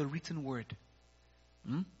 Have the written word.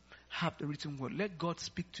 Have the written word. Let God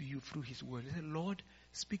speak to you through his word. Say, Lord,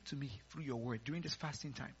 speak to me through your word during this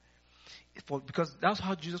fasting time. Because that's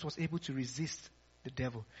how Jesus was able to resist the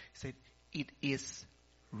devil. He said, it is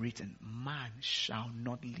written, man shall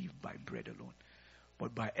not live by bread alone,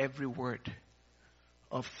 but by every word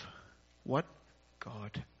of what?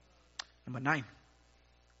 God. Number 9.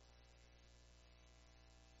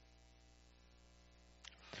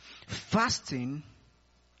 Fasting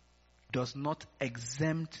does not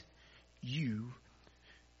exempt you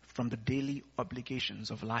from the daily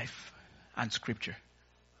obligations of life and scripture.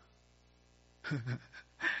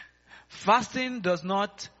 Fasting does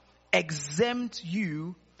not exempt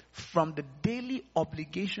you from the daily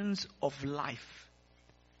obligations of life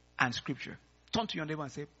and scripture. Turn to your neighbor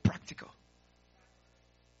and say, practical.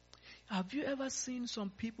 Have you ever seen some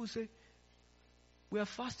people say, we are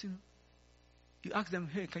fasting? You ask them,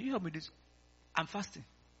 hey, can you help me with this? I'm fasting.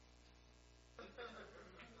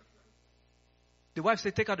 The wife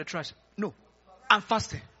said, take out the trash. No, I'm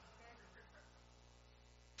fasting.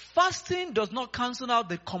 Fasting does not cancel out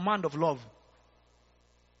the command of love.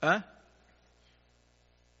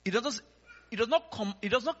 It does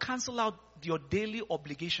not cancel out your daily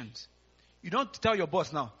obligations. You don't tell your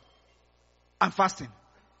boss now, I'm fasting.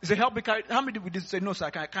 You say, help me carry. How many did we say, no, sir,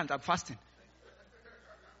 I can't. I'm fasting.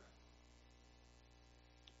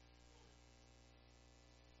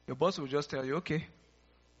 Your boss will just tell you, okay,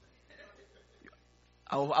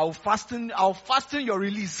 I'll fasten your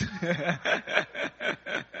release.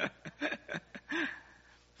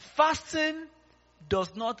 Fasting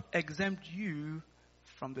does not exempt you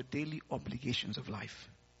from the daily obligations of life.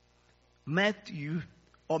 Matthew.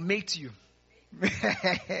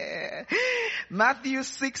 Matthew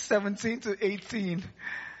 6:17 to 18.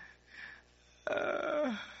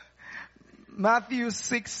 Matthew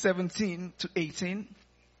 6:17 to 18.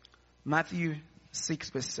 Matthew 6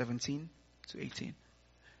 verse 17 to 18.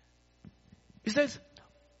 It says,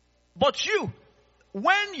 but you,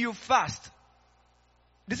 when you fast,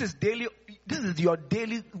 this is your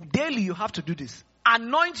daily you have to do this.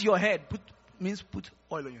 Anoint your head. means put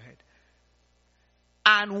oil on your head.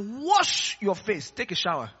 And wash your face. Take a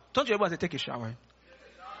shower. Don't you ever say take a shower?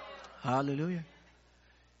 Hallelujah.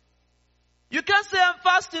 You can't say I'm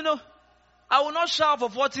fasting. I will not shower for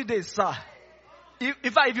 40 days, sir.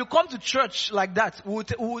 If you come to church like that,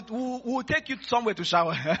 we'll take you somewhere to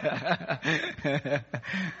shower.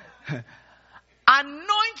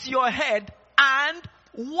 Anoint your head and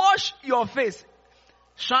wash your face.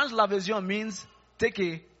 Change la vision means take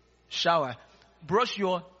a shower, brush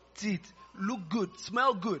your teeth, look good,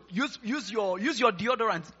 smell good, use your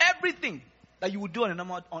deodorant, everything that you would do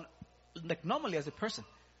normally as a person.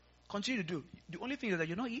 Continue to do. The only thing is that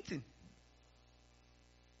you're not eating.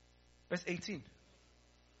 Verse 18.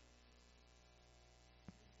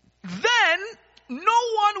 Then no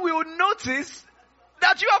one will notice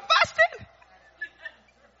that you are fasting.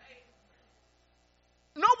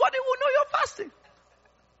 Nobody will know you're fasting.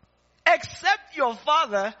 Except your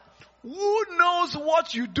Father, who knows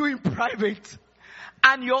what you do in private.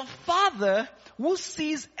 And your Father, who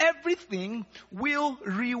sees everything, will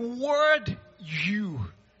reward you.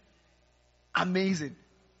 Amazing.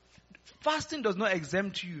 Fasting does not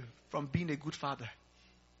exempt you from being a good father.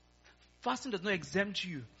 Fasting does not exempt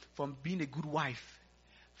you from being a good wife.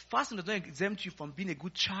 Fasting does not exempt you from being a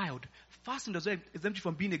good child. Fasting does not exempt you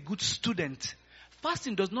from being a good student.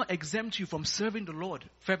 Fasting does not exempt you from serving the Lord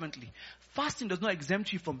fervently. Fasting does not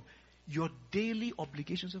exempt you from your daily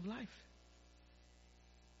obligations of life.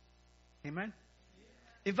 Amen?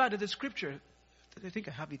 In fact, there's a scripture, I think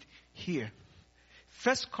I have it here.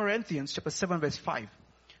 1 Corinthians chapter 7 verse 5.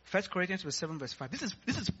 1 Corinthians chapter 7 verse 5.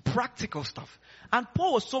 This is practical stuff. And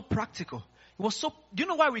Paul was so practical. Do you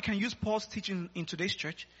know why we can use Paul's teaching in today's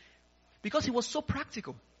church? Because he was so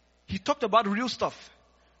practical. He talked about real stuff.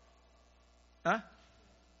 Huh?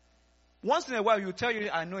 Once in a while, he'll tell you,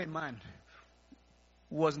 I know a man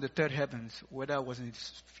who was in the third heavens. Whether I was in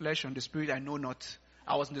his flesh or in the spirit, I know not.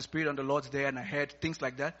 I was in the spirit on the Lord's day and I heard things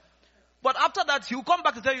like that. But after that, he'll come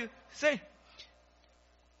back to tell you,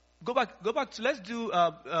 go back to, let's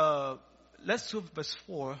do verse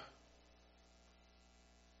 4.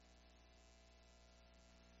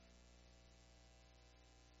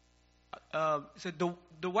 It said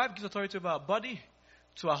the wife gives authority over her body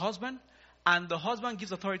to her husband, and the husband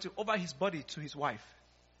gives authority over his body to his wife.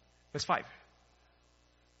 Verse 5.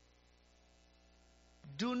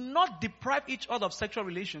 Do not deprive each other of sexual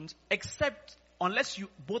relations, except unless you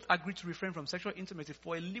both agree to refrain from sexual intimacy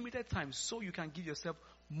for a limited time, so you can give yourself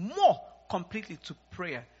more completely to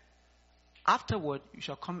prayer. Afterward, you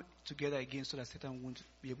shall come together again so that Satan won't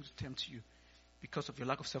be able to tempt you because of your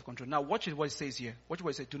lack of self-control. Now, watch what it says here. Watch what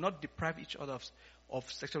it says. Do not deprive each other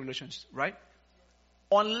of sexual relations, right?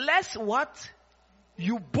 Unless what?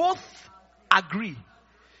 You both agree.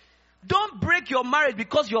 Don't break your marriage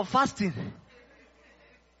because you're fasting.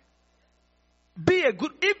 Be a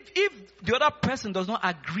good, if the other person does not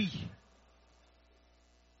agree,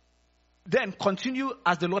 then continue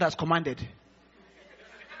as the Lord has commanded.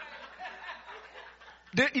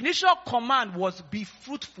 The initial command was be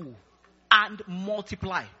fruitful and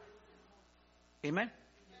multiply. Amen?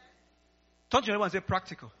 Don't you ever say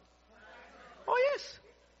practical? Oh yes.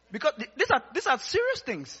 Because these are serious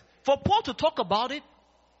things. For Paul to talk about it,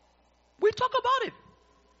 we talk about it.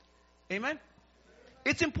 Amen?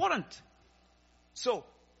 It's important. So,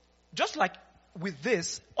 just like with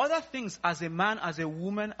this, other things as a man, as a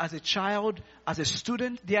woman, as a child, as a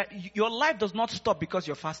student, your life does not stop because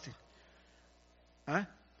you're fasting. Huh?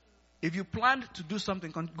 If you plan to do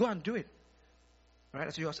something, go and do it. Right?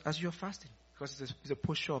 As you're fasting. Because it's a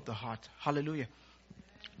posture of the heart. Hallelujah.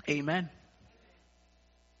 Amen.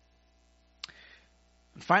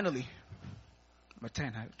 And finally, number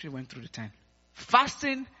 10. I actually went through the 10.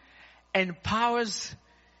 Fasting empowers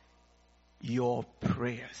your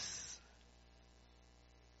prayers.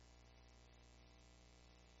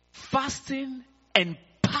 Fasting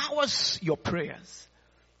empowers your prayers.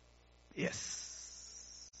 Yes.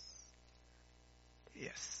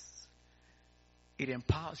 Yes. It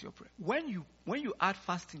empowers your prayer. When you add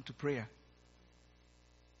fasting to prayer,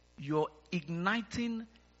 you're igniting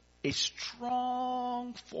a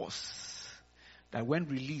strong force that when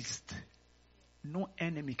released, no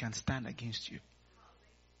enemy can stand against you.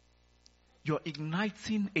 You're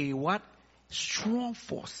igniting a what? Strong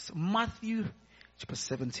force. Matthew chapter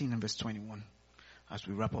 17 and verse 21. As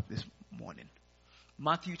we wrap up this morning.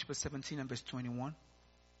 Matthew chapter 17 and verse 21.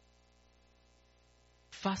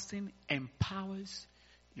 Fasting empowers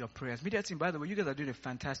your prayers. Media team, by the way, you guys are doing a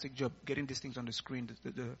fantastic job getting these things on the screen.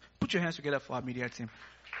 Put your hands together for our media team.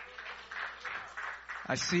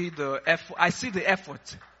 I see the effort. I see the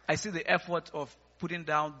effort of putting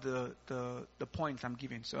down the points I'm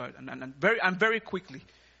giving. So and very quickly.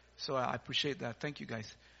 So I appreciate that. Thank you,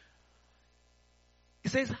 guys.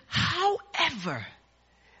 It says, however,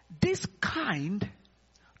 this kind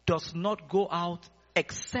does not go out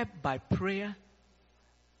except by prayer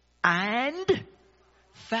and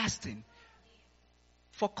fasting.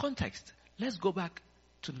 For context, let's go back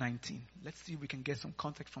to 19. Let's see if we can get some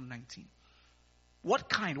context from 19. What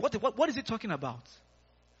kind? What is he talking about?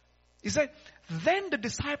 He said, then the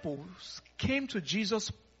disciples came to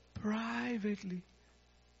Jesus privately.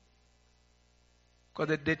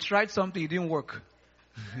 Because they tried something, it didn't work.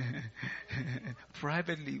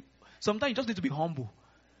 Privately. Sometimes you just need to be humble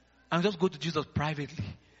and just go to Jesus privately.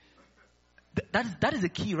 That is the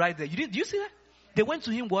key right there. Do you see that? They went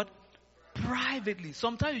to him what? Privately.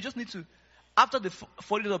 Sometimes you just need to, after the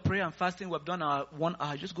 40 days of prayer and fasting, we've done our 1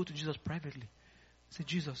 hour, just go to Jesus privately. Say,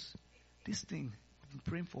 Jesus, this thing I've been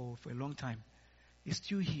praying for a long time is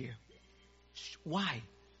still here. Why?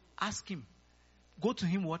 Ask him. Go to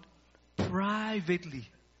him what? Privately.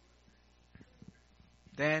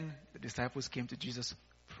 Then the disciples came to Jesus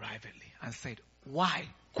privately and said, why?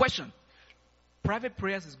 Question. Private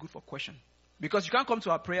prayers is good for question. Because you can't come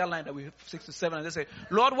to our prayer line that we have 6 to 7 and just say,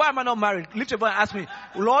 Lord, why am I not married? Lift your voice and ask me,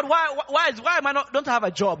 Lord, why am I not, don't I have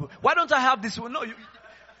a job? Why don't I have this? No,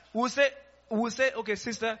 we'll say, okay,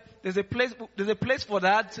 sister, there's a place for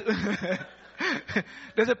that.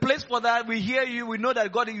 There's a place for that. We hear you. We know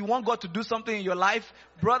that you want God to do something in your life.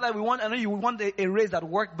 Brother, I know you want a raise at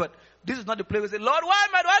work, but this is not the place we say, Lord,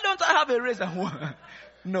 why don't I have a raise at work?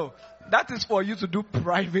 No, that is for you to do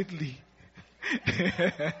privately.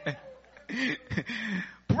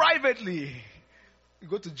 Privately. You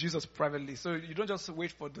go to Jesus privately. So you don't just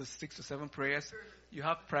wait for the 6 to 7 prayers. You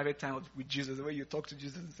have private time with Jesus where you talk to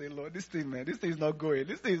Jesus and say, Lord, this thing is not going.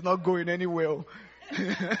 This thing is not going anywhere.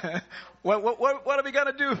 What are we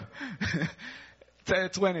going to do?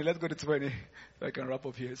 20. Let's go to 20. So I can wrap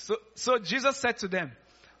up here. So Jesus said to them,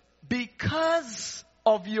 because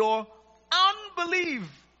of your unbelief,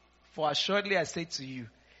 for assuredly I say to you,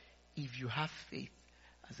 if you have faith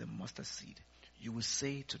as a mustard seed, you will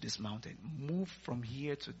say to this mountain, move from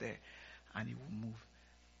here to there, and it will move.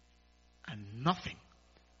 And nothing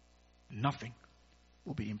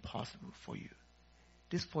will be impossible for you.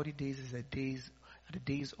 These 40 days are the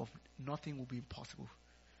days of nothing will be impossible.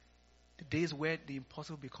 The days where the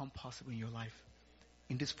impossible become possible in your life.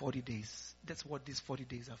 In these 40 days. That's what these 40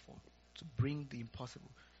 days are for. To bring the impossible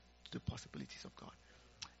to the possibilities of God.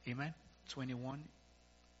 Amen. 21.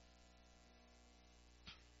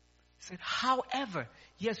 He said, however,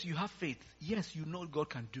 yes, you have faith. Yes, you know God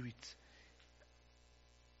can do it.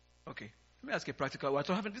 Okay. Let me ask you a practical.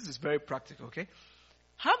 This is very practical, okay?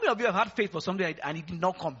 How many of you have had faith for something and it did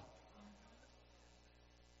not come?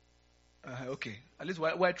 Okay. At least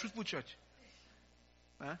we're a truthful church.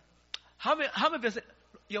 How many of you said,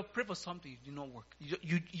 you prayed for something, it did not work.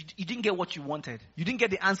 You didn't get what you wanted. You didn't get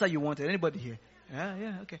the answer you wanted. Anybody here?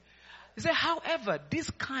 Yeah, okay. He said, however, this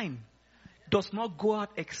kind does not go out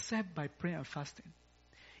except by prayer and fasting.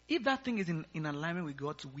 If that thing is in alignment with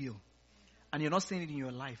God's will, and you're not seeing it in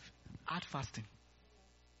your life, add fasting.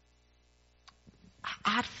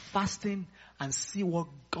 Add fasting and see what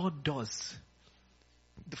God does.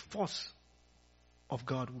 The force of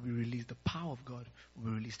God will be released. The power of God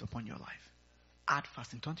will be released upon your life. Add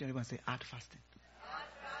fasting. Turn to your neighbor and say, add fasting. Add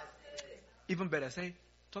fasting. Even better, turn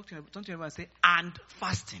to your neighbor and say, and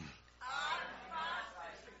fasting.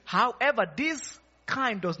 However, this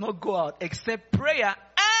kind does not go out except prayer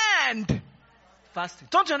and fasting.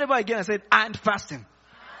 Turn to your neighbor again and say, and fasting.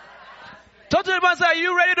 Turn to your neighbor and say, are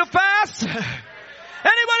you ready to fast?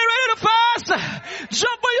 Anybody ready to fast?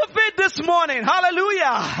 Jump on your feet this morning.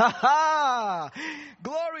 Hallelujah.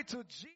 Glory to Jesus.